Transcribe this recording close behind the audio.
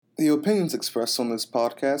The opinions expressed on this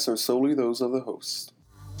podcast are solely those of the host.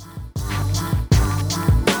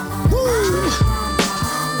 Woo!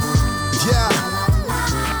 Yeah.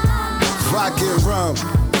 Rock and rum.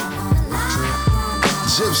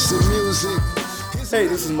 Gypsy music. Hey,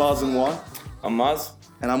 this is Maz and Juan. I'm Maz.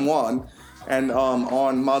 And I'm Juan. And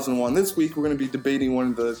on Maz and Juan this week, we're going to be debating one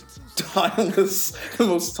of the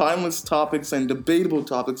most timeless topics and debatable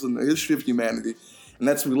topics in the history of humanity. And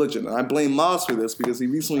that's religion. And I blame Maz for this because he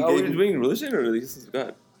recently Are we debating religion or the existence of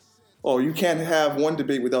God? Oh, you can't have one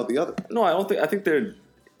debate without the other. No, I don't think. I think they're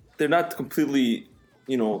not completely,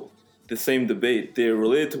 the same debate. They're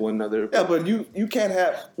related to one another. Yeah, but you can't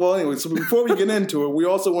have... Well, anyway, so before we get into it, we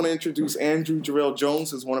also want to introduce Andrew Jarrell Jones,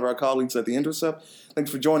 who's one of our colleagues at The Intercept. Thanks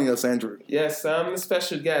for joining us, Andrew. Yes, I'm the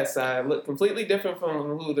special guest. I look completely different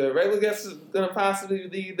from who the regular guest is going to possibly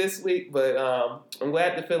be this week, but I'm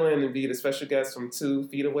glad to fill in and be the special guest from 2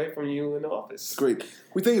 feet away from you in the office. Great.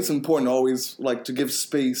 We think it's important always to give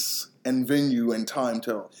space and venue and time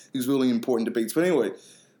to these really important debates. But anyway,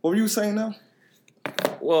 what were you saying now?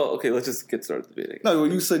 Well, okay, let's just get started debating. No,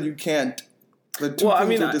 well, you said you can't. The two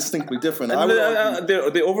things are distinctly different.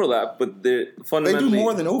 They overlap, but they're fundamentally... They do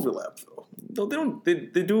more than overlap, though. No, they don't.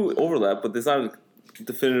 They do overlap, but there's not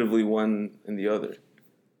definitively one and the other.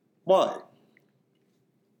 Why?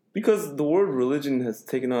 Because the word religion has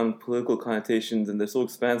taken on political connotations, and they're so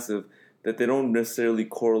expansive that they don't necessarily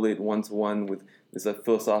correlate one-to-one with this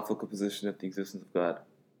philosophical position of the existence of God.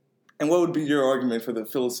 And what would be your argument for the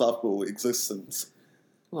philosophical existence?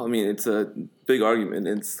 Well, I mean, it's a big argument,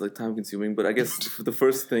 and it's time-consuming, but I guess the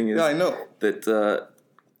first thing is I know. That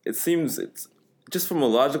it seems it's just from a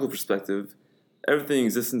logical perspective, everything in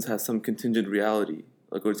existence has some contingent reality,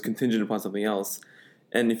 or it's contingent upon something else.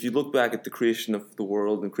 And if you look back at the creation of the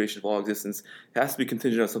world and creation of all existence, it has to be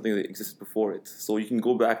contingent on something that existed before it. So you can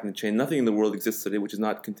go back and change. Nothing in the world exists today which is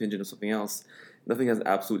not contingent on something else. Nothing has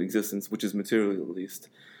absolute existence, which is material at least.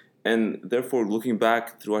 And therefore, looking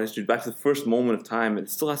back through our history, back to the first moment of time,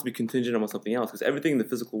 it still has to be contingent on something else. Because everything in the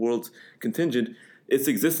physical world's contingent. Its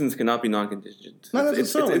existence cannot be non-contingent. Not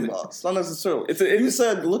necessarily, boss. Not necessarily. You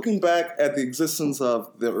said, looking back at the existence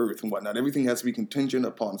of the Earth and whatnot, everything has to be contingent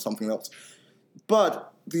upon something else.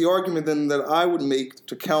 But the argument then that I would make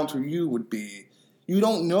to counter you would be, you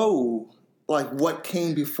don't know what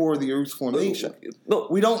came before the Earth's formation. No,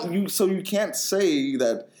 we don't. So you can't say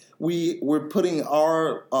that we're putting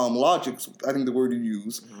our logics, I think the word you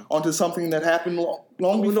use, onto something that happened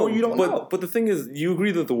long before you don't know. But the thing is, you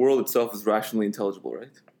agree that the world itself is rationally intelligible,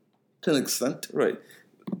 right? To an extent. Right.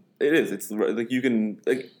 It is. It's you can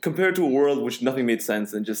compared to a world which nothing made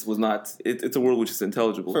sense and just was not. It's a world which is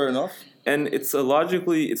intelligible. Fair enough. And it's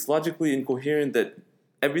logically incoherent that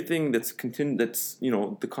everything that's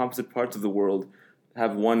the composite parts of the world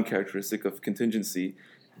have one characteristic of contingency.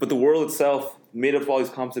 But the world itself, made up of all these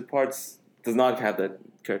composite parts, does not have that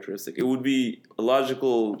characteristic. It would be a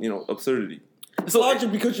logical, absurdity. It's logic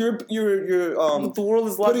because you're the world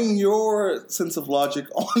is putting your sense of logic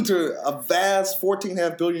onto a vast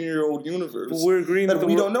 14.5 billion year old universe. But we're agreeing that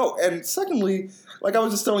we don't know. And secondly, like I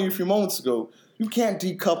was just telling you a few moments ago, you can't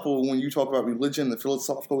decouple when you talk about religion, the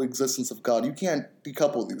philosophical existence of God. You can't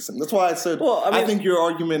decouple these things. That's why I said I think your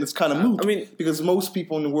argument is kind of moot. Because most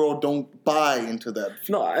people in the world don't buy into that.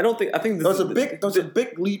 No, I don't think. I think there's a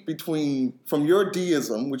big leap from your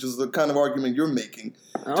deism, which is the kind of argument you're making.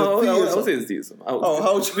 I would say it's deism.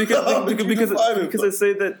 Because I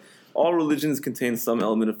say that all religions contain some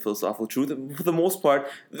element of philosophical truth. For the most part,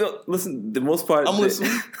 I'm listening.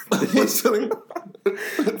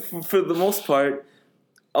 For the most part,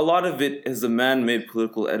 a lot of it is a man-made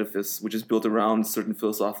political edifice which is built around certain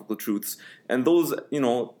philosophical truths, and those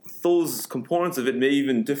components of it may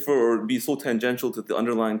even differ or be so tangential to the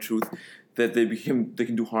underlying truth that they can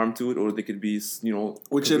do harm to it, or they could be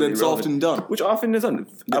which it's often done. Which often is done,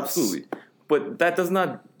 yes. Absolutely. But that does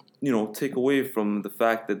not take away from the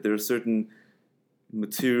fact that there are certain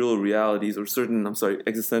material realities or certain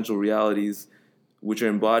existential realities which are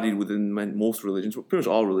embodied within most religions, pretty much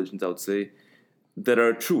all religions, I would say, that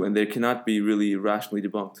are true and they cannot be really rationally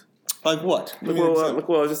debunked. Like what? Like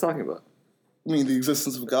what I was just talking about. You mean the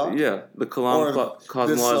existence of God? Yeah, the cosmological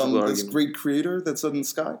argument. This great creator that's in the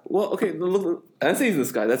sky? Well, okay, look, I say he's in the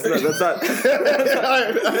sky. That's not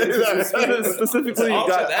specifically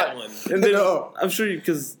got that one. And then, I'm sure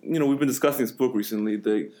because we've been discussing this book recently,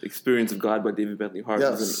 The Experience of God by David Bentley Hart,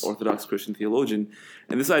 who's an Orthodox Christian theologian,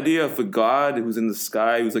 and this idea of a God who's in the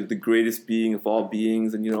sky, who's like the greatest being of all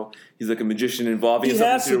beings, and he's like a magician involving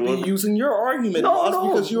himself in the world. He has to be using your argument,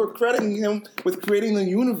 because you're crediting him with creating the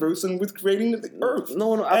universe and with creating the earth,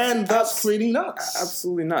 and thus creating us.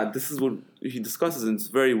 Absolutely not. This is what he discusses in this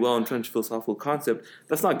very well entrenched philosophical concept,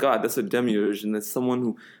 that's not God. That's a demiurge, and that's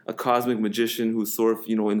someone a cosmic magician who's sort of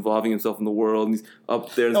involving himself in the world. And he's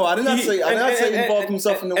up there. No, I did not say involved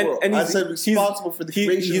himself in the world. I said responsible for the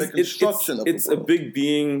creation and construction of the world. It's a big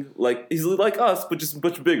being, like he's like us, but just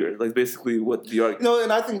much bigger. Like basically what the argument. No,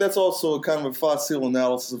 and I think that's also kind of a facile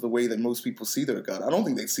analysis of the way that most people see their God. I don't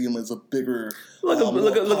think they see him as a bigger,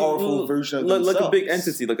 powerful version of themselves. Like a big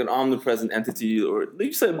entity, like an omnipresent entity, or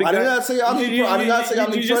you said a big. I did not say omnipresent. I did not say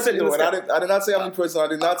omnipresent. I did not say omnipresent. I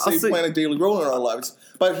did not say playing a daily role in our lives.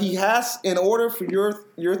 But he has, in order for your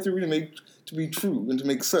theory to be true and to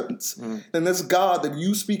make sense, then this God that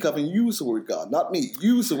you speak of, and use the word God, not me,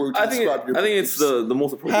 use the word to describe your beliefs. I think it's the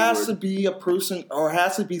most appropriate has word. to be a person, or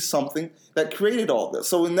has to be something that created all this.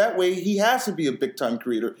 So in that way, he has to be a big time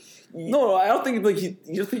creator. No, I don't think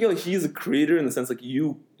you're thinking like he's a creator in the sense like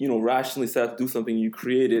you rationally set out to do something, you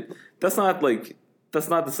created. That's not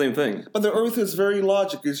the same thing. But the Earth is very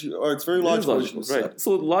logical. It's very logical, right?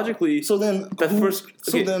 So logically,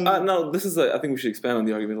 no. This is. I think we should expand on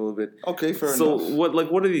the argument a little bit. Okay, fair enough. So what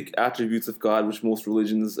are the attributes of God which most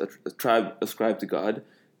religions ascribe to God,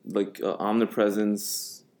 like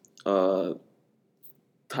omnipresence,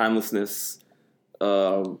 timelessness,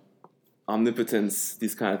 omnipotence,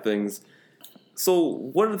 these kind of things. So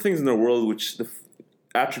what are the things in our world which the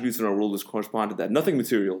attributes in our world which correspond to that? Nothing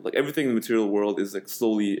material. Like everything in the material world is like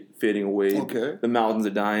slowly fading away. Okay. The mountains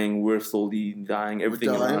are dying. We're slowly dying. Everything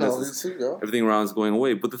around us is going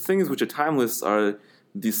away. But the things which are timeless are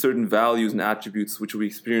these certain values and attributes which we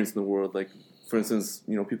experience in the world. Like, for instance,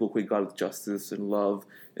 people equate God with justice and love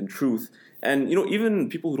and truth. And even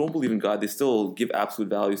people who don't believe in God, they still give absolute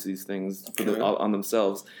values to these things on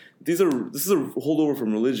themselves. This is a holdover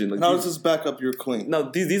from religion. Like, how does this back up your claim? Now,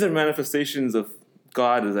 these are manifestations of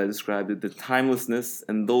God, as I described it, the timelessness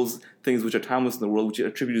and those things which are timeless in the world, which are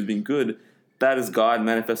attributed as being good. That is God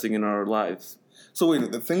manifesting in our lives. So wait,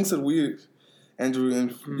 the things that we, Andrew,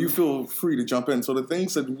 and you feel free to jump in. So the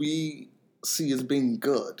things that we see as being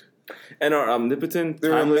good and are omnipotent,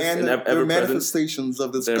 timeless, and ever-present. They're manifestations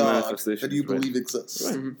of this God that you believe exists.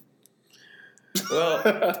 Right. Mm-hmm. Well,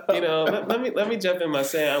 let me jump in by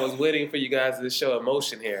saying I was waiting for you guys to show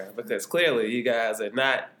emotion here because clearly you guys are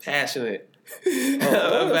not passionate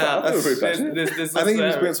about this. I think he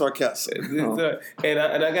was being sarcastic. And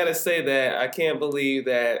I gotta say that I can't believe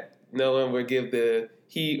that no one would give the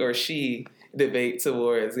he or she debate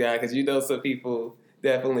towards God because some people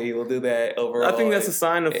definitely will do that overall. I think that's a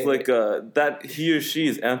sign of that he or she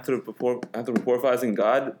is anthropomorphizing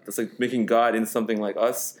God. That's like making God in something like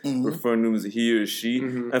us, referring to him as a he or she.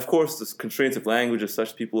 And of course, the constraints of language as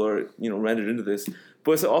such, people are rendered into this.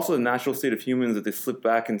 But it's also the natural state of humans that they slip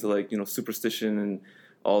back into superstition and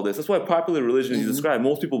all this. That's why popular religion you describe.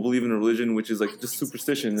 Most people believe in a religion which is like just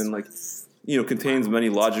superstition and contains many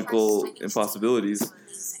logical impossibilities.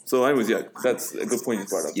 So, anyways, yeah, that's a good point you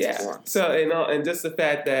brought up. Yeah. So, and just the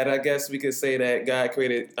fact that I guess we could say that God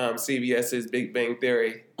created CBS's Big Bang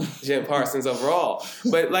Theory, Jim Parsons overall.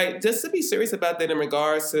 But just to be serious about that in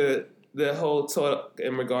regards to the whole talk,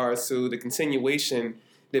 in regards to the continuation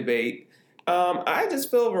debate, I just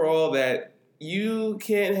feel overall that you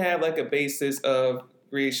can't have a basis of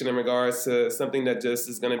creation in regards to something that just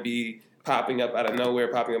is going to be popping up out of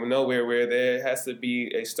nowhere, where there has to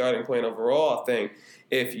be a starting point overall thing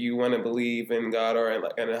if you want to believe in God or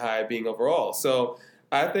in a higher being overall. So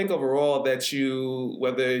I think overall that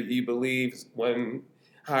whether you believe one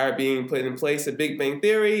higher being put in place a Big Bang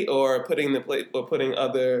Theory or putting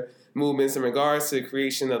other movements in regards to the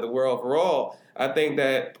creation of the world overall, I think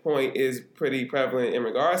that point is pretty prevalent in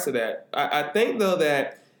regards to that. I think though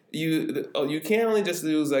that you can't only just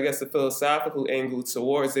use, I guess, the philosophical angle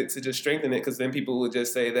towards it to just strengthen it, because then people will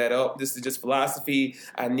just say that, oh, this is just philosophy.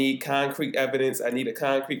 I need concrete evidence. I need a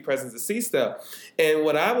concrete presence to see stuff. And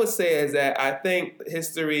what I would say is that I think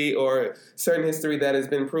history or certain history that has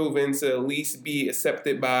been proven to at least be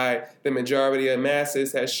accepted by the majority of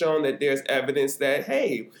masses has shown that there's evidence that,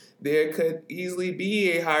 hey, there could easily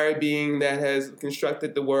be a higher being that has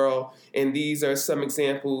constructed the world, and these are some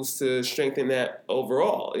examples to strengthen that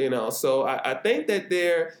overall, So I think that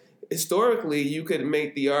historically, you could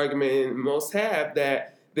make the argument, and most have,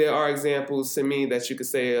 that there are examples to me that you could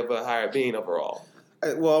say of a higher being overall.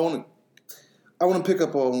 I want to pick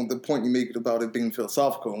up on the point you make about it being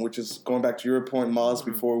philosophical, which is going back to your point, Maz,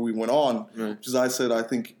 before we went on, which is I said I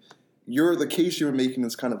think the case you're making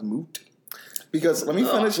is kind of moot. Because let me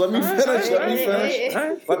finish,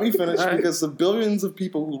 because the billions of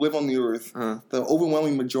people who live on the earth, the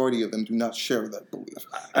overwhelming majority of them do not share that belief.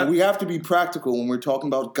 And we have to be practical when we're talking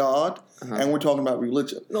about God and we're talking about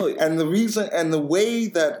religion. And the reason and the way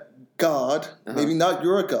that God, maybe not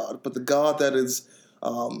your God, but the God that is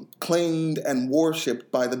claimed and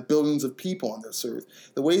worshipped by the billions of people on this earth,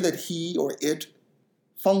 the way that he or it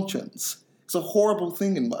functions, it's a horrible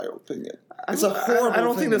thing in my opinion. It's a horrible thing. I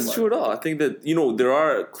don't think that's true at all. I think that, there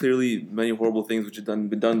are clearly many horrible things which have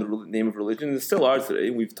been done in the name of religion, and there still are today.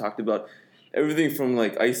 We've talked about everything from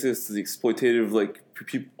like ISIS to the exploitative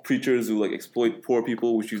preachers who exploit poor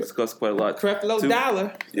people, which you discussed quite a lot. Creflo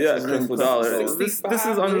Dollar. Yeah, Creflo Dollar. This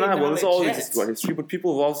is undeniable. This always exists throughout history, but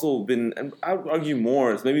people have also been, and I would argue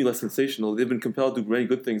more, it's maybe less sensational, they've been compelled to do many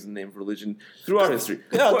good things in the name of religion throughout history.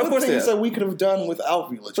 Yeah, well, good things that we could have done without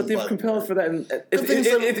religion. But they've compelled for that. And good things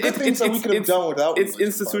that we could have done without religion.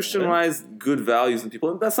 It's institutionalized good values in people.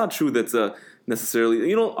 And that's not true that's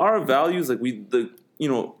necessarily, our values,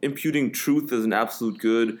 imputing truth as an absolute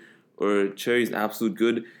good or charity as an absolute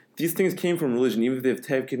good, these things came from religion, even if they've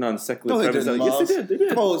taken on secular premises. Yes, they did.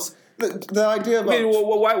 Suppose the idea about...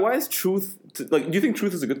 why is truth... do you think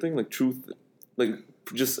truth is a good thing?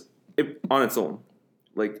 Just on its own?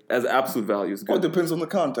 As absolute value is good? Well, it depends on the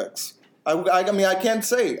context. I can't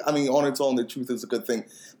say, on its own, that truth is a good thing.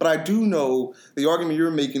 But I do know the argument you're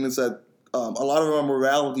making is that a lot of our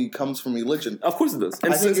morality comes from religion. Of course it does.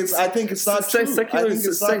 And I think it's not true.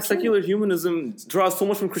 Secular humanism draws so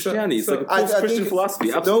much from Christianity. It's like a post-Christian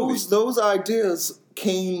philosophy. Absolutely. Those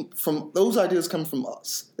ideas come from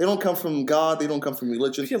us. They don't come from God. They don't come from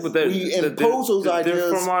religion. Yeah, but we impose those ideas.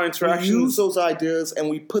 From our interactions. We use those ideas and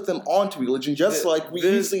we put them onto religion, just like we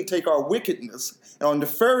easily take our wickedness and our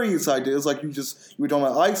nefarious ideas, like you were talking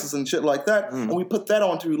about ISIS and shit like that, and we put that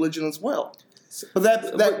onto religion as well. But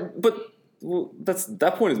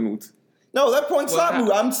that point is moot. No, that point's not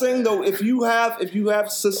moot. I'm saying though, if you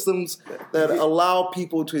have systems that allow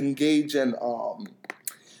people to engage in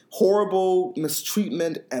horrible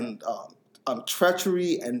mistreatment and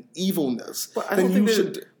treachery and evilness, then you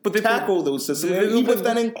should tackle those systems, even if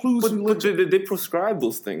that includes religion. But they prescribe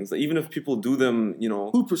those things, like, even if people do them,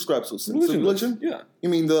 Who prescribes those things? Religion? Yeah. You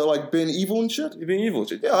mean the being evil and shit? Being evil and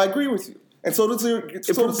shit. Yeah, I agree with you. And so does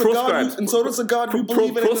the God you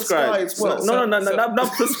believe in the sky as well. No,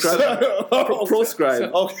 not prescribe.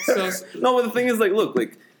 Proscribe. Okay. No, but the thing is, wait, what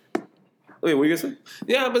are you gonna say?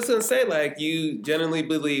 Yeah, I was gonna say, you generally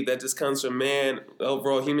believe that this comes from man,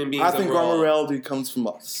 overall human beings. I think our morality comes from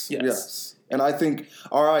us. Yes. And I think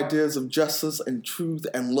our ideas of justice and truth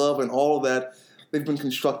and love and all of that, they've been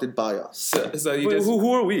constructed by us. So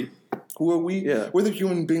who are we? Who are we? Yeah. We're the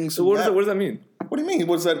human beings. So what does that mean? What do you mean?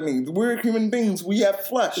 What does that mean? We're human beings. We have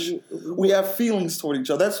flesh. We have feelings toward each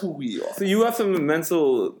other. That's who we are. So you have some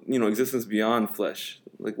mental, existence beyond flesh.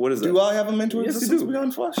 What is that? Do I have a mental existence you do.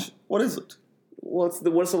 beyond flesh? What is it? Well,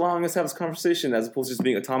 what's allowing us to have this conversation as opposed to just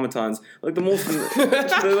being automatons. The most,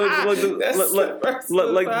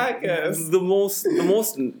 the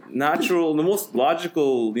most natural, the most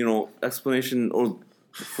logical, explanation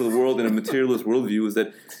for the world in a materialist worldview is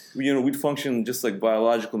that we'd function just like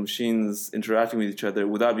biological machines interacting with each other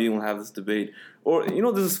without being able to have this debate. Or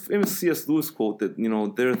there's this famous C.S. Lewis quote that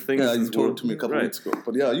there are things. Yeah, in you this told world, it to me a couple weeks ago,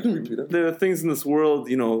 but yeah, you can repeat it. There are things in this world,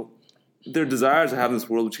 there are desires to have in this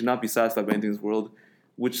world which cannot be satisfied by anything in this world,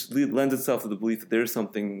 which lends itself to the belief that there is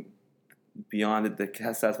something beyond it that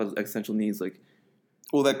satisfies existential needs,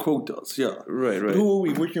 Well, that quote does, yeah. Right. But who are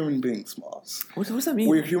we? We're human beings, Maz. What does that mean?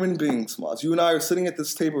 We're human beings, Maz. You and I are sitting at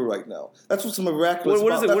this table right now. That's what's miraculous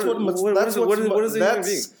about. What is a human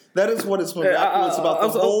being? That is what is miraculous about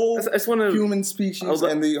the whole human species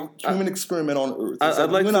and the human experiment on Earth.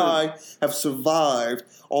 You and I have survived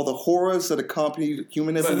all the horrors that accompany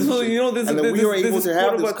human evolution, and that we are able to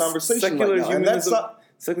have this conversation right now. And that's not...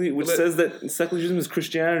 Which says that secularism is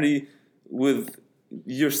Christianity with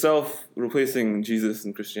yourself replacing Jesus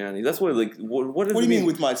and Christianity. That's what what does what it do you mean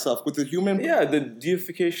with myself? With the human? Yeah, the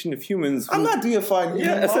deification of humans. I'm not deifying humans.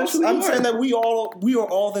 Yeah, essentially I'm saying that we are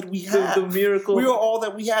all that we have. The miracle. We are all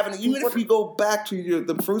that we have. And even if we go back to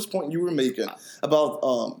the first point you were making about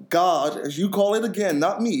God, as you call it again,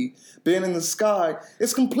 not me, being in the sky,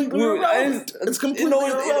 it's completely irrelevant. It's completely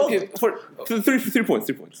irrelevant. Okay, 3 points.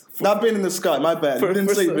 Not being in the sky, my bad. You didn't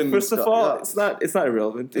say being in the sky. First of all, it's not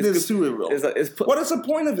irrelevant. It is too irrelevant. What is the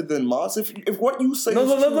point of it then, Maz? If what you say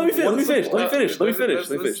let me finish.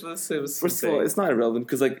 First of all, it's not irrelevant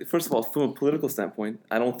because, first of all, from a political standpoint,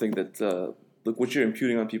 I don't think that what you're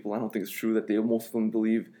imputing on people, I don't think it's true that most of them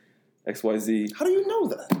believe XYZ. How do you know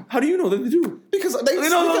that? How do you know that they do? Because they say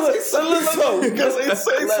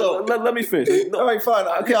so. Let me finish. All right, fine.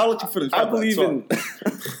 Okay, I'll let you finish. I believe in.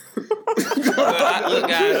 Look,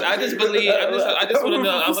 guys, I just believe. I just want to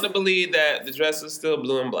know. I want to believe that the dress is still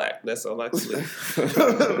blue and black. That's all I can believe.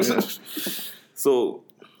 So,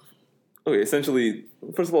 Okay, essentially,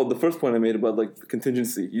 first of all, the first point I made about like the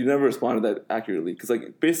contingency, you never responded that accurately because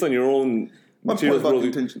like based on your own What point materials about world,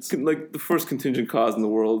 contingency? like the first contingent cause in the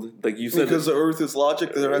world, like you said, Because the Earth is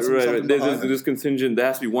logic, there has to be something behind it. There's contingent. There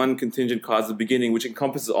has to be one contingent cause at the beginning, which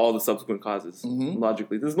encompasses all the subsequent causes.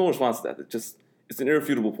 Logically, there's no response to that. It's an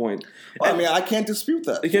irrefutable point. Well, I mean, I can't dispute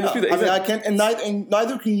that. You can't dispute that. I mean, I can't, and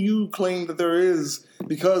neither can you claim that there is,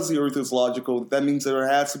 because the Earth is logical. That means there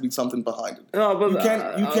has to be something behind it. No, but you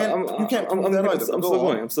can't.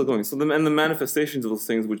 I'm still going. So the manifestations of those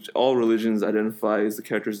things, which all religions identify as the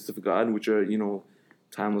characteristics of God, which are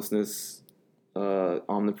timelessness,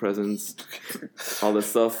 omnipresence, all this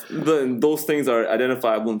stuff. Those things are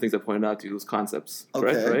identifiable in things I pointed out to you. Those concepts,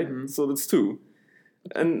 correct? Okay. Right. Mm-hmm. So that's two.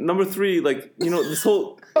 And number three, like this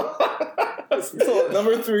whole.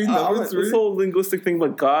 Number three. This whole linguistic thing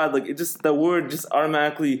about God, like that word just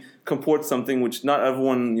automatically comports something which not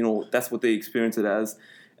everyone, that's what they experience it as,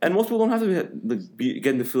 and most people don't have to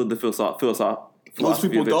get into the philosophy. Most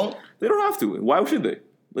people don't. They don't have to. Why should they?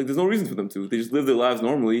 Like, there's no reason for them to. They just live their lives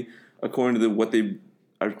normally according to what they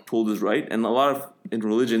are told is right. And a lot of in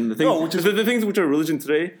religion, the things which are religion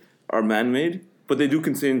today are man-made, but they do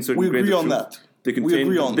contain certain. We grains agree of on truth. that. They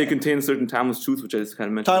contain certain timeless truths, which I just kind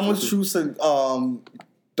of mentioned. Timeless truths that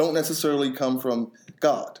don't necessarily come from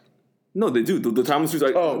God. No, they do. The timeless truths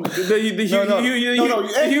are. Oh. The human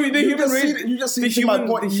race. You just see my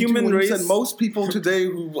point. The human race. You said most people today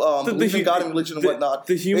who believe in God and religion and whatnot,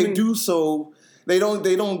 they do so. They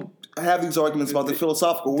don't have these arguments about the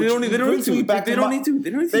philosophical. They don't need to. They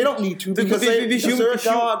don't need to because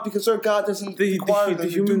their God doesn't require them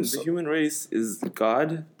to do so. The human race is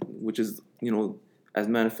God, which is as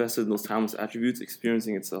manifested in those timeless attributes,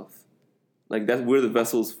 experiencing itself. Like we're the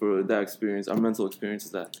vessels for that experience. Our mental experience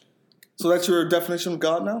is that. So that's your definition of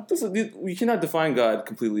God now? We cannot define God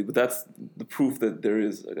completely, but that's the proof that there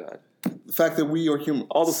is a God. The fact that we are human.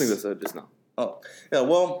 All those things I said just now. Oh, yeah.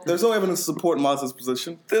 Well, there's no evidence to support Maz's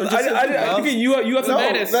position. I think you have to.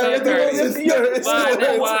 That is so crazy.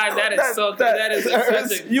 That is so crazy. That is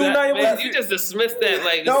such a. You just dismissed that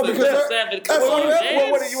like no, because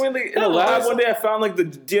in a lab one day I found like the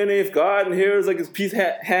DNA of God, and here's like his piece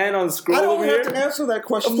hand on the scroll. I don't over have here. to answer that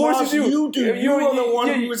question. Of course you do. You are the one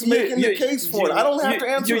who is making the case for it. I don't have to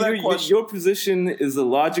answer that question. Your position is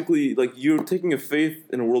logically like you're taking a faith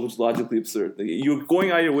in a world which is logically absurd. Like, you're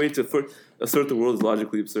going out of your way to assert the world is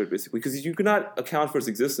logically absurd, basically, because you cannot account for its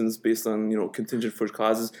existence based on contingent first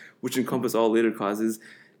causes, which encompass all later causes,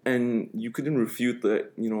 and you couldn't refute the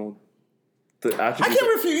attributes. I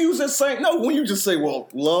can't refute you just saying no when you just say, well,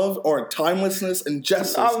 love or timelessness and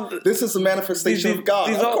justice. This is a manifestation of God.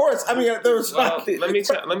 Of course, I mean there's. Well, let me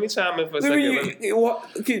chime in for a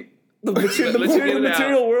second. The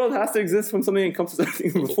material world has to exist when something encompasses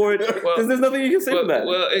everything before it. Well, there's nothing you can say for that.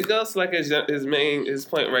 Well, it goes like his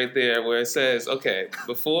point right there, where it says, okay,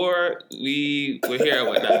 before we were here and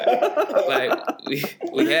whatnot, like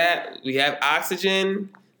we have oxygen,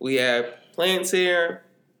 we have plants here,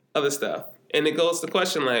 other stuff, and it goes to the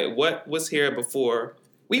question like, what was here before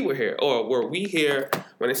we were here, or were we here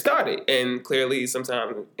when it started? And clearly,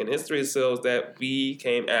 sometime in history, it shows that we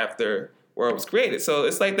came after where it was created. So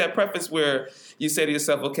it's like that preface where you say to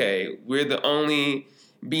yourself, okay, we're the only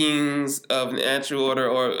beings of natural order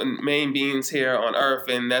or main beings here on Earth,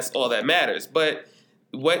 and that's all that matters. But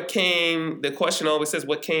the question always says,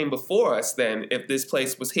 what came before us then, if this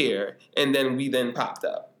place was here, and then we then popped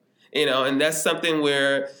up? And that's something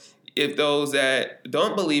where if those that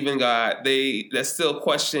don't believe in God, that still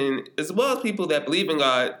question, as well as people that believe in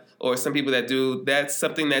God, or some people that do, that's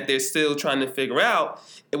something that they're still trying to figure out,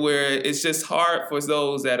 where it's just hard for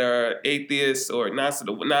those that are atheists or agnostic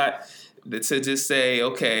or whatnot to just say,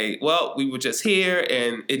 okay, well, we were just here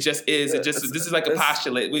and it just is. This is like a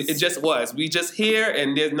postulate. It just was. We just here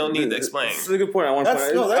and there's no need to explain. This is a good point. I want to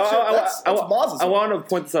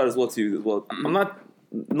point this out as well to you as well.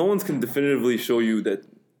 Mm-hmm. No one can definitively show you that,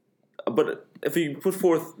 but if you put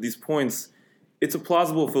forth these points, it's a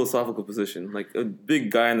plausible philosophical position. Like a big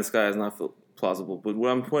guy in the sky is not plausible, but what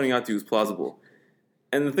I'm pointing out to you is plausible.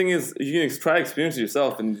 And the thing is, you can try to experience it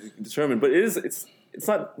yourself and determine, but it's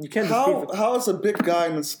not. You can't. How is a big guy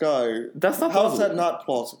in the sky? That's not. How is that not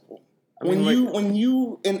plausible? When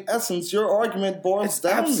you, in essence, your argument boils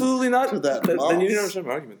down absolutely not to that. Then you didn't understand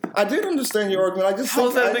my argument. I did understand your argument. I just how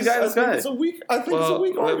is that a big guy in the sky? It's a weak. I think it's a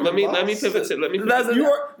weak argument. Let me pivot to.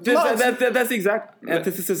 That's the exact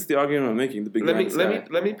antithesis of the argument I'm making. The big guy in the sky.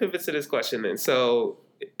 Let me pivot to this question then. So,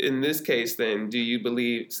 in this case, then, do you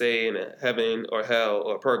believe, say, in a heaven or hell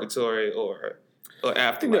or purgatory or afterlife?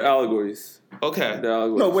 I think they're allegories. Okay. They're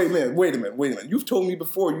allegories. No, wait a minute. You've told me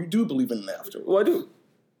before you do believe in an afterlife. Well, I do.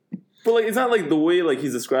 But like, it's not like the way like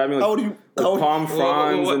he's describing like the palm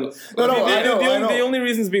fronds and the only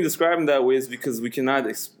reason it's being described in that way is because we cannot.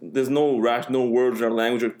 There's no words in our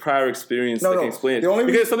language or prior experience that can explain it.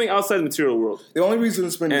 Because it's something outside the material world. The only reason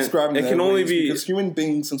it's been described in that way is be because human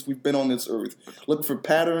beings, since we've been on this earth, look for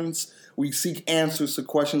patterns. We seek answers to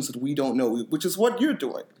questions that we don't know, which is what you're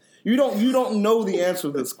doing. You don't know the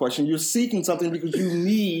answer to this question. You're seeking something because you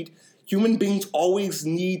need. Human beings always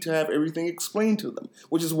need to have everything explained to them,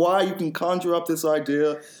 which is why you can conjure up this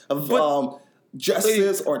idea of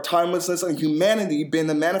justice or timelessness and humanity being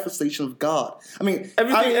the manifestation of God. I mean,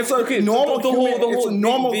 it's a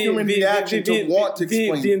normal human reaction to want to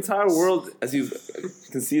explain. The entire world, as you've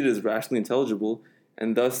conceded, is rationally intelligible,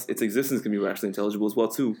 and thus its existence can be rationally intelligible as well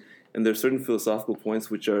too. And there are certain philosophical points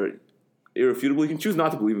which are irrefutable. You can choose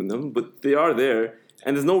not to believe in them, but they are there.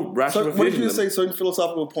 And there's no rational what did you say? Certain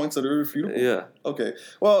philosophical points that are irrefutable? Yeah. Okay.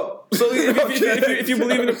 Well, so if you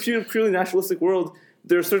believe in a purely naturalistic world,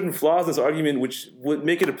 there are certain flaws in this argument which would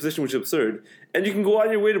make it a position which is absurd. And you can go out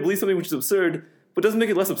of your way to believe something which is absurd, but doesn't make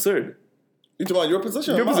it less absurd. You talking about your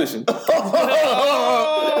position? Your position. The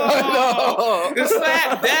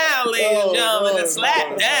slap down, ladies and gentlemen. The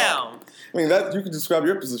slap down. I mean, that you can describe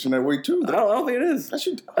your position that way too. I don't think it is.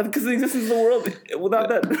 Because the existence of the world without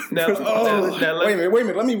that. Wait a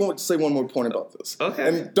minute. Let me say one more point about this. Okay.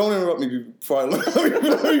 And don't interrupt me before let me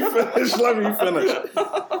finish.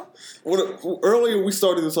 Earlier, we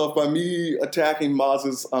started this off by me attacking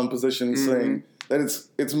Maz's position, saying that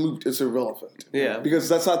it's moot, it's irrelevant. Yeah. Because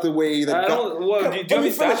that's not the way that God... Let me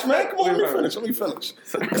finish, man. Come on, let me finish.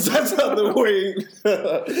 Because that's not the way...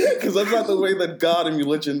 Because that's not the way that God and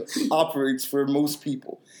religion operates for most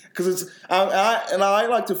people. Because it's... I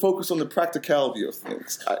like to focus on the practicality of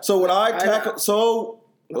things. So when I tackle...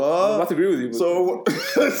 I'm about to agree with you.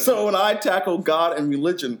 So when I tackle God and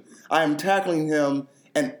religion, I am tackling him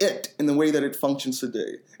and it in the way that it functions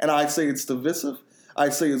today. And I say it's divisive. I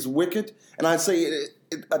say it's wicked, and I say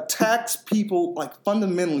it attacks people like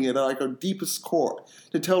fundamentally at like our deepest core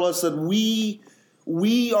to tell us that we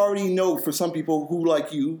already know for some people who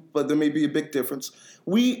like you, but there may be a big difference.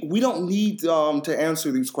 We don't need to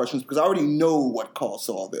answer these questions because I already know what caused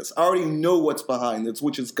all this. I already know what's behind this,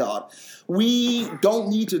 which is God. We don't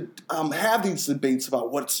need to have these debates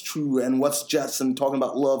about what's true and what's just and talking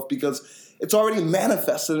about love because it's already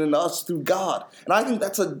manifested in us through God. And I think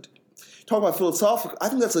that's talk about philosophical. I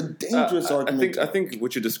think that's a dangerous argument. I think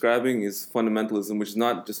what you're describing is fundamentalism, which is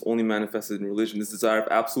not just only manifested in religion. This desire of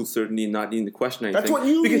absolute certainty and not needing to question anything. That's what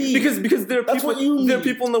you need. Because there are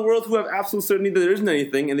people in the world who have absolute certainty that there isn't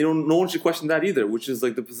anything, and no one should question that either. Which is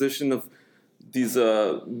like the position of these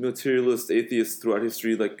materialist atheists throughout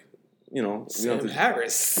history, like. Sam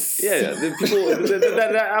Harris. Yeah. The people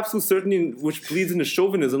that absolute certainty which bleeds into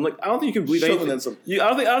chauvinism. Like I don't think you can believe chauvinism. Anything. I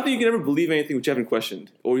don't think you can ever believe anything which you haven't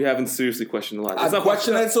questioned or you haven't seriously questioned a lot. I've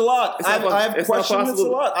questioned it a lot. I've questioned it a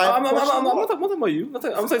lot. I'm not talking about you.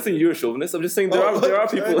 I'm not saying you're a chauvinist. I'm just saying there are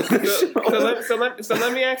people. So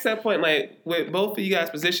let me ask that point. Like with both of you guys'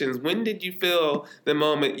 positions, when did you feel the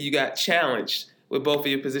moment you got challenged? With both of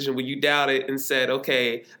your positions, where you doubted and said,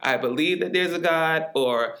 okay, I believe that there's a God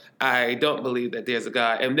or I don't believe that there's a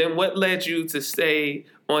God. And then what led you to stay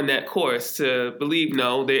on that course to believe,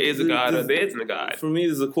 no, there is a God or there isn't a God? For me,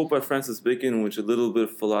 there's a quote by Francis Bacon in which a little bit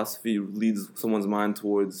of philosophy leads someone's mind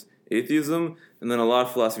towards atheism, and then a lot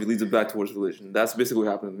of philosophy leads it back towards religion. That's basically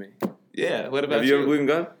what happened to me. Yeah, what about you? Have you ever believed in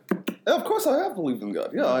God? Yeah, of course I have believed in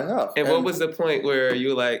God. Yeah, I have. And what was the point where you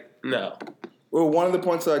were like, no? Well, one of the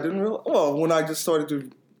points that I didn't realize, when I just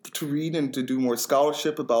started to read and to do more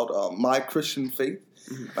scholarship about my Christian faith,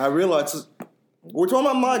 I realized we're talking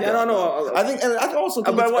about my God. No. I also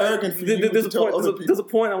think it's arrogant for you to tell other people. There's a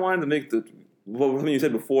point I wanted to make something you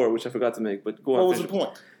said before, which I forgot to make, but go on. What was the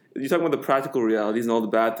point? You're talking about the practical realities and all the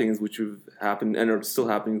bad things which have happened and are still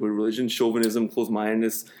happening with religion, chauvinism,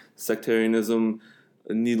 closed-mindedness, sectarianism,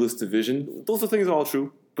 needless division. Those are things all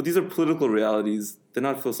true, but these are political realities. They're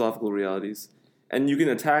not philosophical realities. And you can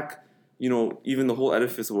attack, even the whole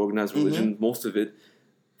edifice of organized religion, most of it,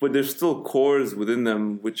 but there's still cores within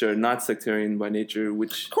them which are not sectarian by nature,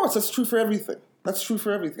 which... Of course, that's true for everything.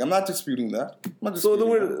 I'm not disputing that.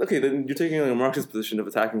 Then you're taking a Marxist position of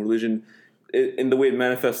attacking religion in the way it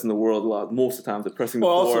manifests in the world a lot, most of the time, oppressing the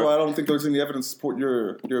poor. Also, I don't think there's any evidence to support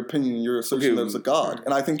your opinion, your assertion that there's a God.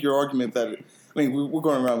 And I think your argument that... we're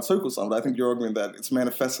going around in circles on it, but I think your argument that it's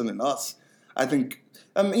manifesting in us, I think...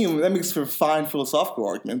 that makes for a fine philosophical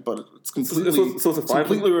argument, but it's completely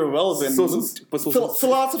irrelevant. Philosophy.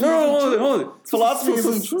 Hold on. Philosophy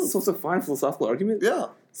isn't true. So it's a fine philosophical argument. Yeah,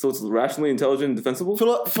 So it's rationally intelligent and defensible?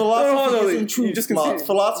 Philosophy isn't you truth, just Miles. concede-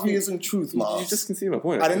 Philosophy isn't truth, You Miles. just conceded my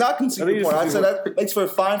point. I did not concede think the point. I you said just- that makes for a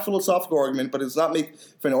fine philosophical argument, but it does not make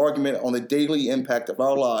for an argument on the daily impact of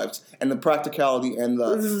our lives and the practicality and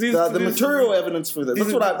the material evidence for this.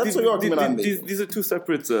 That's the argument I'm making. These are two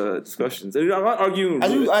separate discussions. I'm not arguing.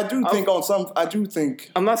 I do think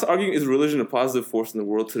I'm not arguing is religion a positive force in the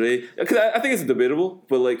world today? Because I think it's debatable,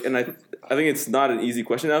 but I think it's not an easy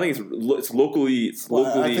question. I think it's locally.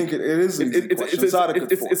 I think it is an easy question. It's not a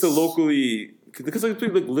good force. It's a locally, because like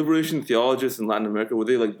liberation theologists in Latin America, were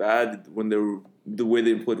they like bad when they were the way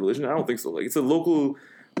they employed religion? I don't think so. Like it's a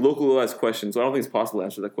localized question, so I don't think it's possible to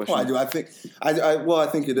answer that question. Well, I think I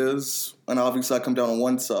think it is, and obviously I come down on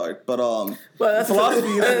one side, but that's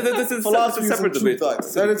philosophy that's a separate debate.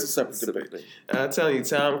 That is a separate debate. I'm telling you,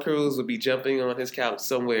 Tom Cruise would be jumping on his couch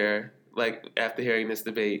somewhere. Like after hearing this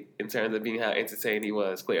debate, in terms of being how entertained he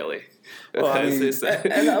was, clearly. Well, I mean,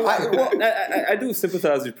 I do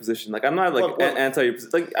sympathize with your position. Like I'm not like anti your position.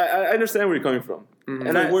 Like I understand where you're coming from. Mm-hmm.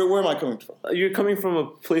 And where am I coming from? You're coming from a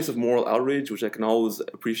place of moral outrage, which I can always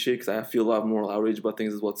appreciate because I feel a lot of moral outrage about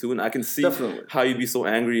things as well too. And I can see how you'd be so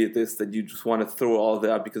angry at this that you just want to throw all of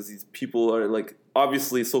that out because these people are like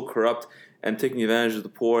obviously so corrupt and taking advantage of the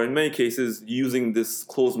poor. In many cases, using this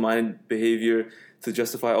closed-minded behavior to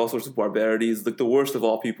justify all sorts of barbarities. Like the worst of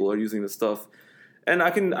all people are using this stuff, and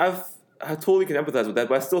I totally can empathize with that.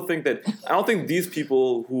 But I still think that I don't think these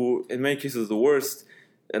people who, in many cases, the worst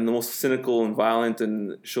and the most cynical and violent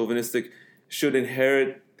and chauvinistic, should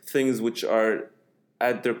inherit things which are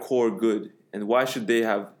at their core good. And why should they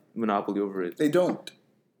have monopoly over it? They don't.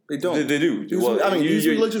 They don't. They do. These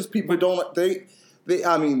religious people don't. They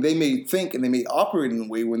may think and they may operate in a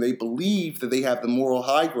way when they believe that they have the moral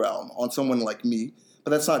high ground on someone like me,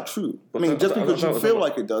 but that's not true. Just because you feel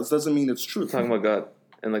like it doesn't mean it's true. Talking about God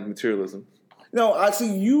and like materialism. No, I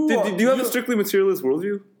see you. Do you have a strictly materialist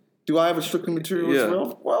worldview? Do I have a strictly materialist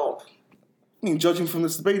worldview? Well, judging from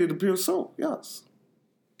this debate, it appears so. Yes.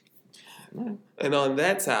 And on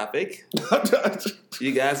that topic,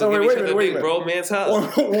 you guys will give each other a big bromance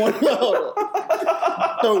hug.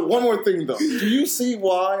 No, one more thing though. Do you see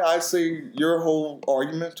why I say your whole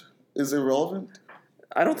argument is irrelevant?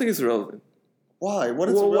 I don't think it's irrelevant. Why? What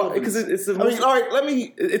is irrelevant? Because it's the most... all right. Let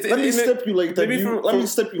me stipulate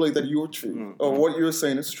that you're true, or what you're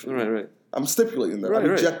saying is true. Right. I'm stipulating that. I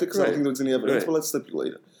reject it because I don't think there's any evidence, but let's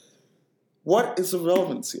stipulate it. What is the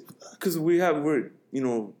relevancy of that? Because we're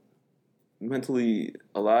mentally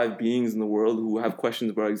alive beings in the world who have questions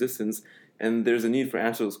about our existence, and there's a need for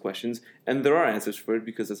answer those questions, and there are answers for it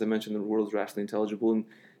because, as I mentioned, the world is rationally intelligible, and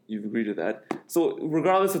you've agreed to that. So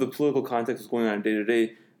regardless of the political context that's going on day to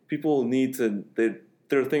day, people need to,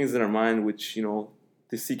 there are things in our mind which,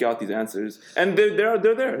 they seek out these answers, and they're there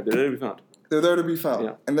to be found. They're there to be found.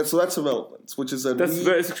 Yeah. And that's irrelevance, which is that's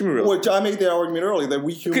extremely relevant. Which I made the argument earlier, that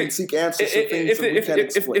we humans seek answers to things that we can't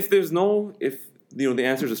explain. If the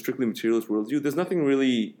answer is a strictly materialist worldview, there's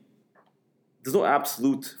no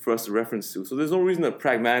absolute for us to reference to. So there's no reason that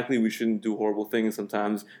pragmatically we shouldn't do horrible things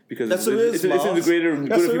sometimes because it's in the greater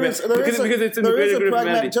good of humanity. Because it's in the greater good of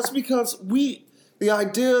humanity. Just because the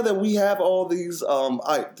idea that we have all these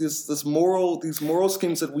these moral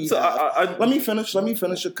schemes that we have. Let me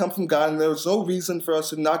finish. It come from God, and there's no reason for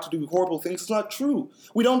us not to do horrible things. It's not true.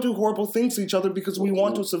 We don't do horrible things to each other because we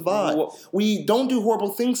want to survive. We don't do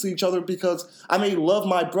horrible things to each other because I may love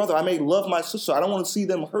my brother, I may love my sister. I don't want to see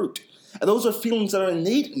them hurt. And those are feelings that are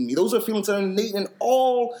innate in me. Those are feelings that are innate in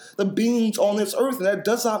all the beings on this earth. And that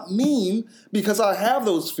does not mean because I have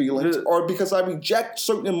those feelings or because I reject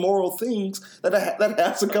certain immoral things that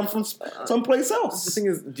has to come from someplace else. The thing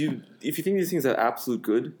is, if you think these things are absolute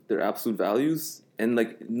good, they're absolute values, and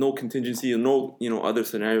like no contingency or no other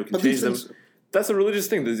scenario can change them, that's a religious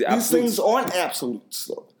thing. These things aren't absolutes,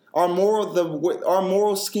 though. Our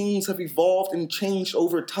moral schemes have evolved and changed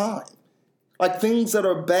over time. Like things that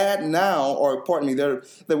are bad now, or pardon me,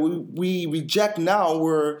 that we reject now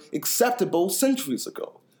were acceptable centuries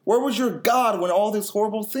ago. Where was your God when all this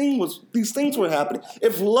horrible these things were happening?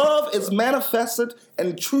 If love is manifested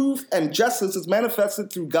and truth and justice is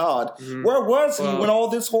manifested through God, where was he when all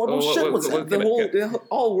this horrible shit was happening?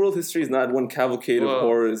 All world history is not one cavalcade of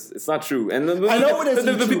horrors. It's not true. And I know it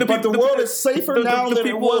isn't true, but the world is safer now than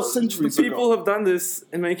it was centuries ago. The people have done this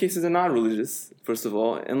in many cases are not religious, first of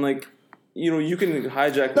all, and like. you can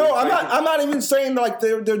hijack. No, I'm not even saying like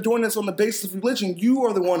they're doing this on the basis of religion. You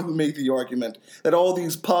are the one who made the argument that all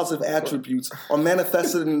these positive attributes are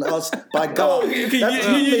manifested in us by God. You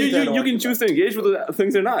can choose to engage with the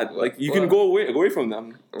things or not. Like you can go away from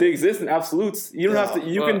them. They exist in absolutes. You don't have to.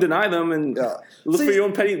 You can deny them and look for your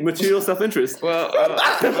own petty material self-interest. Well, I'm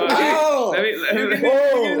not talking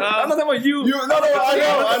about you. I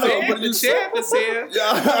know. But the champ is here.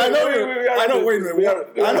 Yeah, I know. Wait a minute.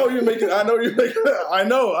 I know you're making. I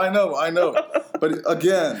know. But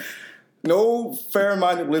again, no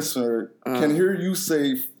fair-minded listener can hear you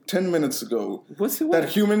say 10 minutes ago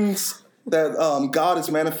that God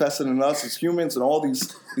is manifested in us as humans and all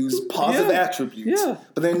these positive attributes. Yeah.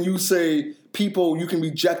 But then you say people, you can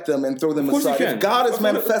reject them and throw them aside. If God is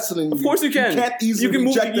manifested in you, of course you can. You can't easily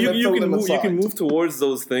reject them and throw them aside. You can move towards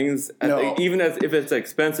those things, even if it's at the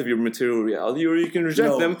expense of your material reality, or you can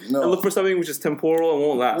reject them and look for something which is temporal and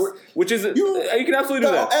won't last. Which is you can absolutely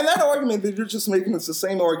do that. And that argument that you're just making is the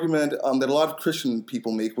same argument that a lot of Christian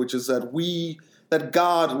people make, which is that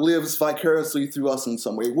God lives vicariously through us in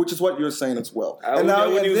some way, which is what you're saying as well. And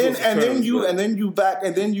then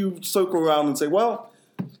you circle around and say, well,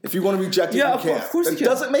 if you want to reject it, you can. Of course you can. It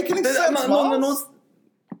doesn't make any sense. No.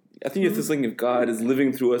 I think it's this thing of God is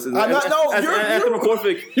living through us in an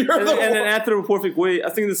anthropomorphic way. I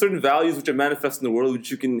think there's certain values which are manifest in the world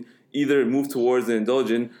which you can either move towards and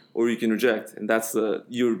indulge in, or you can reject, and that's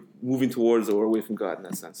you're moving towards or away from God in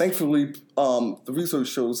that sense. Thankfully, the research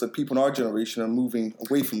shows that people in our generation are moving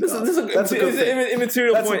away from God. That's a good thing. It's an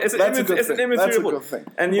immaterial point. It's an immaterial point. Thing.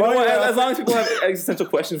 And you know what? As long as people have existential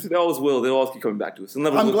questions, they always will. They'll always keep coming back to us.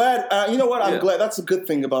 I'm glad. You know what? I'm glad. That's a good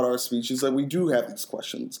thing about our speech is that we do have these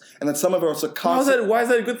questions, and that some of us are constant. Why is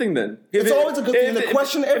that a good thing then? It's always a good thing to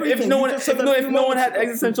question everything. If no one had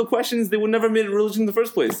existential questions, they would never have made religion in the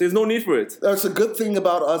first place. There's no need for it. That's a good thing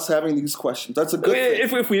about us having these questions. That's a good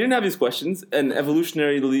thing. If we didn't have these questions, and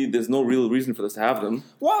evolutionarily, there's no real reason for us to have them.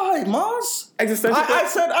 Why, Mars? Existential.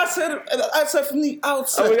 I said from the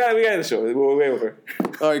outset. Oh, we got the show. We're way over.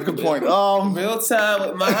 All right, good point. Real time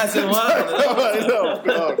with Mars and Juan. I know.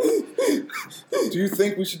 Do you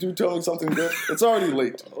think we should do Tell Me Something Good? It's already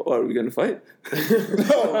late. Oh, are we gonna fight?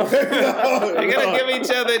 No. We're gonna give each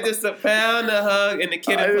other just a pound, a hug, and the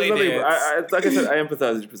kid and play dance. Like I said, I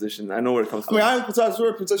empathize with your position. I know where it comes from. I empathize with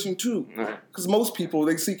your position too. Because most people,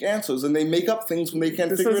 they seek answers and they make up things when they can't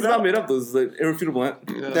figure it out. It's not made up. Those like irrefutable.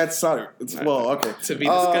 That's not it. Okay. To be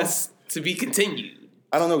discussed, to be continued.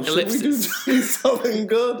 I don't know. Should we do something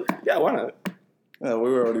good? Yeah, why not? Yeah, we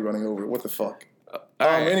were already running over. What the fuck?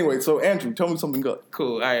 Anyway, so Andrew, tell me something good.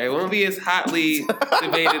 Cool. All right. It won't be as hotly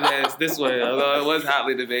debated as this one, although it was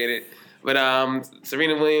hotly debated. But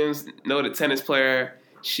Serena Williams, noted tennis player,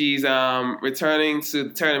 she's returning to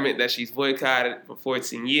the tournament that she's boycotted for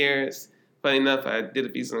 14 years. Funny enough, I did a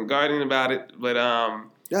piece on The Guardian about it. But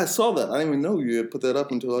yeah, I saw that. I didn't even know you had put that up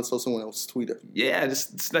until I saw someone else tweet it. Yeah, I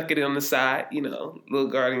just snuck it on the side, little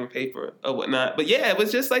Guardian paper or whatnot. But yeah, it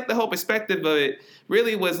was just like the whole perspective of it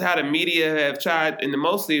really was how the media have tried, and the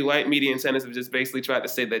mostly white media in tennis have just basically tried to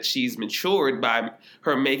say that she's matured by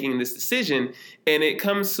her making this decision. And it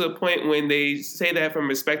comes to a point when they say that from a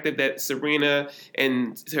perspective that Serena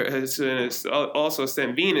and also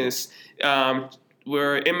St. Venus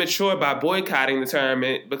were immature by boycotting the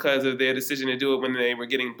tournament because of their decision to do it when they were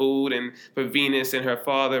getting booed, and for Venus and her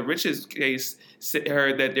father, Rich's case,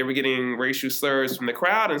 heard that they were getting racial slurs from the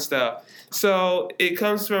crowd and stuff. So it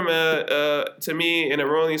comes from to me, an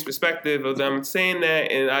erroneous perspective of them saying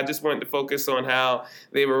that, and I just wanted to focus on how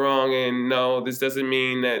they were wrong. And no, this doesn't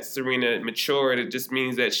mean that Serena matured. It just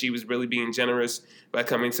means that she was really being generous by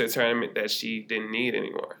coming to a tournament that she didn't need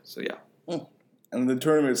anymore. So yeah. And the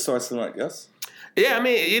tournament starts tonight, yes? Yeah, I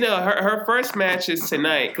mean, her first match is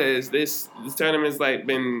tonight because this tournament's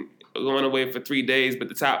been going away for 3 days, but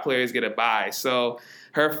the top players get a bye. So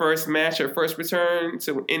her first match, her first return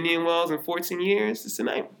to Indian Wells in 14 years is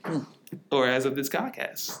tonight, or as of this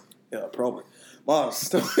podcast. Yeah, probably. Mars,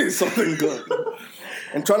 tell me something good,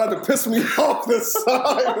 and try not to piss me off this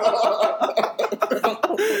time.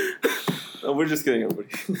 No, we're just kidding, everybody.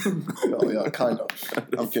 Oh yeah, kind of.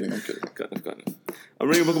 I'm kidding. Kind of. I'm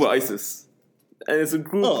reading a book about ISIS. And it's a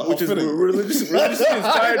group which is religiously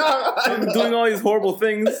inspired from doing all these horrible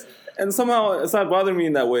things. And somehow it's not bothering me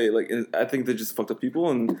in that way. Like, I think they're just fucked up people,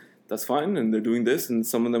 and that's fine. And they're doing this, and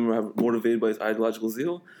some of them are motivated by ideological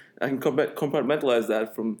zeal. I can compartmentalize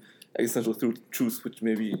that from existential truths, which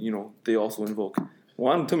maybe, they also invoke.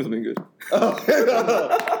 Juan, tell me something good.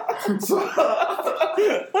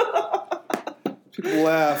 People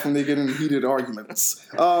laugh when they get in heated arguments.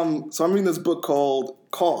 So I'm reading this book called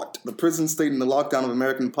Caught, The Prison State and the Lockdown of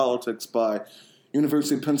American Politics by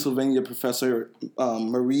University of Pennsylvania professor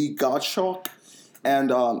Marie Gottschalk.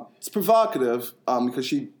 And it's provocative because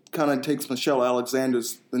she kind of takes Michelle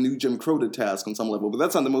Alexander's The New Jim Crow to task on some level. But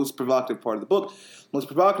that's not the most provocative part of the book. The most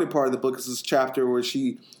provocative part of the book is this chapter where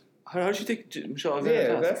she... How did she take Michelle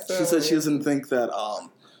Alexander? Yeah, She says she doesn't think that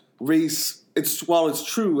race... While it's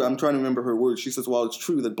true, I'm trying to remember her words. She says, while it's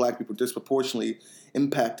true that black people are disproportionately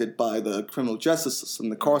impacted by the criminal justice system,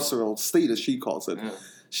 the carceral state, as she calls it,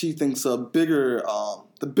 she thinks the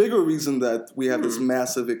bigger reason that we have this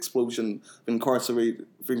massive explosion of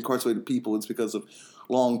incarcerated people is because of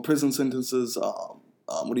long prison sentences.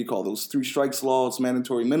 What do you call those? 3 strikes laws,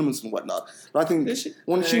 mandatory minimums, and whatnot. But I think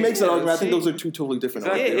when she makes that argument, I think those are two totally different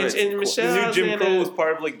arguments. And Michelle the new Jim Alexander Crow was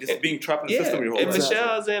part of like just being trapped in the system your whole and life. Michelle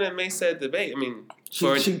Alexander makes that debate. I mean,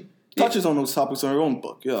 She touches on those topics in her own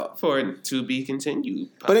book, For to be continued.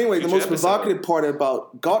 But anyway, the most episode. provocative part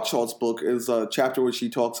about Gottschalk's book is a chapter where she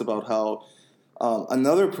talks about how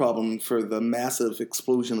another problem for the massive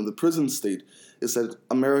explosion of the prison state is that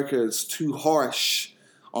America is too harsh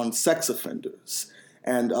on sex offenders.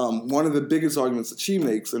 And one of the biggest arguments that she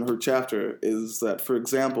makes in her chapter is that, for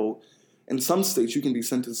example, in some states you can be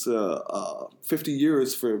sentenced to 50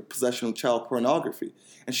 years for possession of child pornography.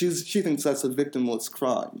 And she thinks that's a victimless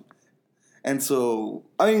crime. And so,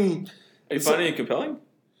 I mean... Are you finding it compelling?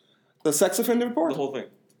 The sex offender report? The whole thing,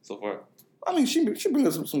 so far. I mean, she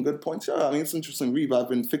brings up some good points. Yeah, I mean, it's an interesting read, but I've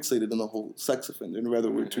been fixated on the whole sex offender, and rather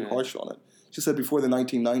we're too harsh on it. She said before the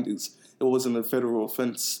 1990s, it wasn't a federal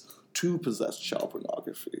offense to possess child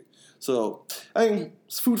pornography. So, I mean,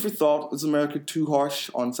 it's food for thought. Is America too harsh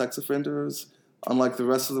on sex offenders, unlike the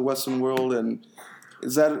rest of the Western world? And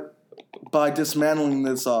is that by dismantling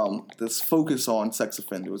this focus on sex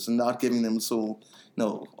offenders and not giving them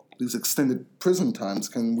these extended prison times,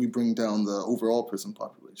 can we bring down the overall prison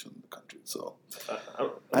population in the country? So,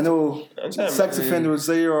 I know sex offenders,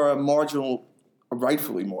 they are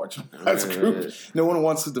rightfully marginal. That's group. Right. No one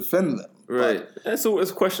wants to defend them. Right. And so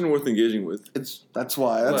it's a question worth engaging with. That's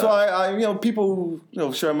why I people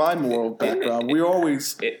who share my moral background, we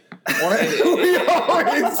always want to.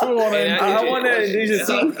 I want to engage in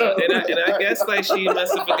and I guess like she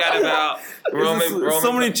must have forgot about Roman.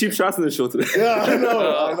 So many cheap shots in the show today. Yeah, I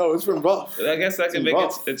know. It's been rough. I guess I can make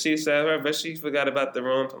it a cheap shot of her, but she forgot about the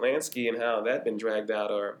Roman Polanski and how that been dragged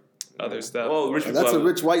out or other stuff. Well, that's a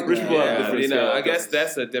rich white man. I guess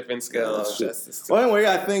that's a different scale of justice. Well, anyway,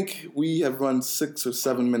 I think we have run 6 or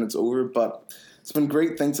 7 minutes over, but it's been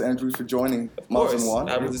great. Thanks, Andrew, for joining Maz and Juan.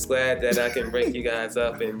 I'm just glad that I can break you guys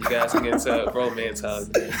up and you guys can get into a romance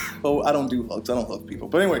hug. Oh, I don't do hugs. I don't hug people.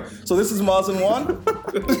 But anyway, so this is Maz and Juan.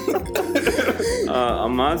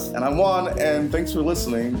 I'm Maz. And I'm Juan, and thanks for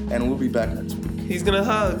listening, and we'll be back next week. He's going to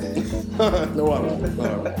hug. No, I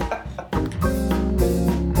won't.